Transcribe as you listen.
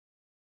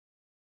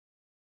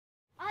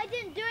I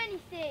didn't do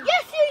anything.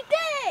 Yes, you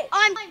did!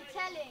 I'm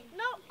telling.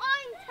 No,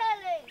 I'm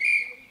telling.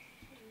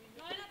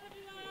 Line up,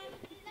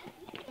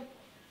 everyone.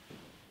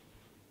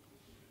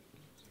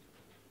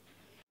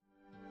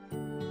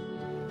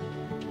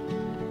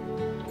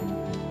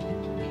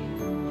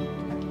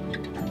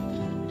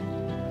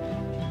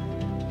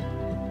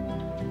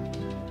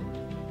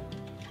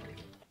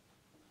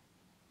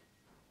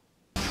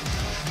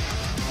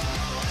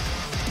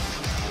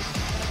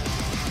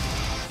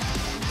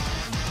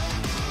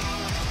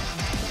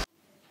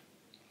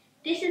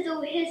 This is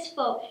all his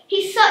fault.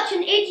 He's such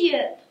an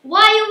idiot.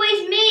 Why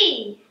always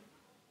me?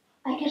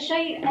 I can show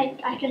you,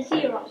 I can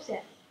see you're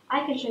upset.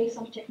 I can show you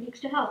some techniques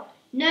to help.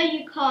 No,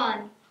 you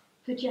can't.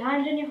 Put your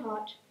hand on your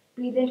heart,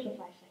 breathe in for 5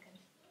 seconds,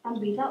 and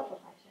breathe out for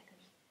 5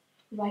 seconds.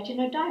 Write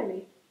in a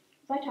diary.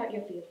 Write out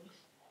your feelings.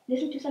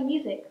 Listen to some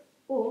music,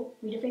 or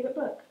read a favourite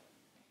book.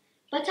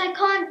 But I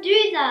can't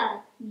do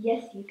that.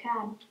 Yes, you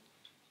can.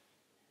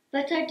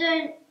 But I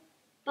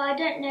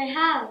don't know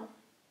how.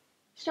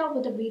 Start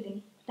with the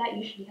breathing. That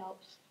usually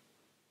helps.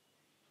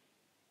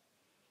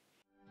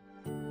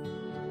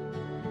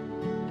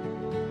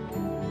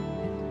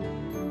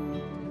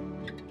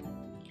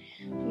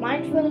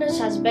 Mindfulness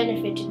has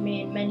benefited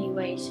me in many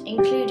ways,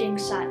 including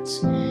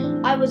SATs.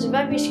 I was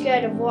very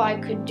scared of what I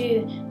could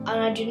do, and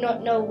I did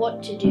not know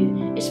what to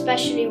do,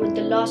 especially with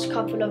the last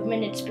couple of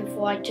minutes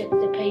before I took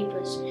the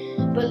papers.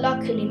 But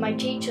luckily, my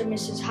teacher,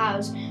 Mrs.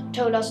 House,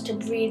 told us to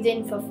breathe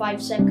in for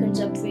 5 seconds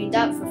and breathe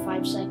out for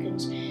 5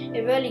 seconds.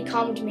 It really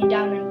calmed me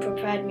down and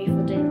prepared me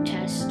for the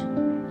test.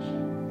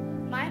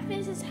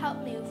 Mindfulness has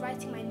helped me with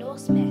writing my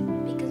Norse myth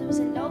because it was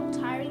a long,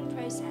 tiring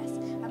process,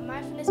 and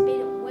mindfulness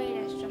made it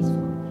way less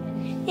stressful.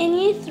 In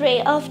Year 3,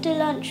 after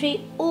lunch,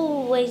 we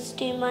always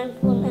do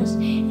mindfulness.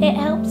 It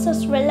helps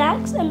us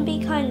relax and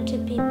be kind to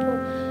people.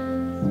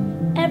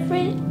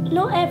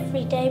 Not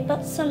every day,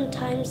 but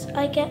sometimes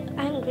I get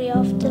angry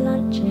after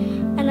lunch,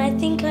 and I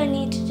think I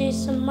need to do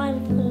some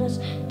mindfulness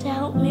to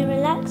help me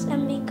relax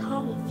and be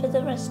calm for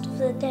the rest of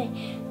the day.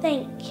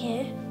 Thank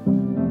you.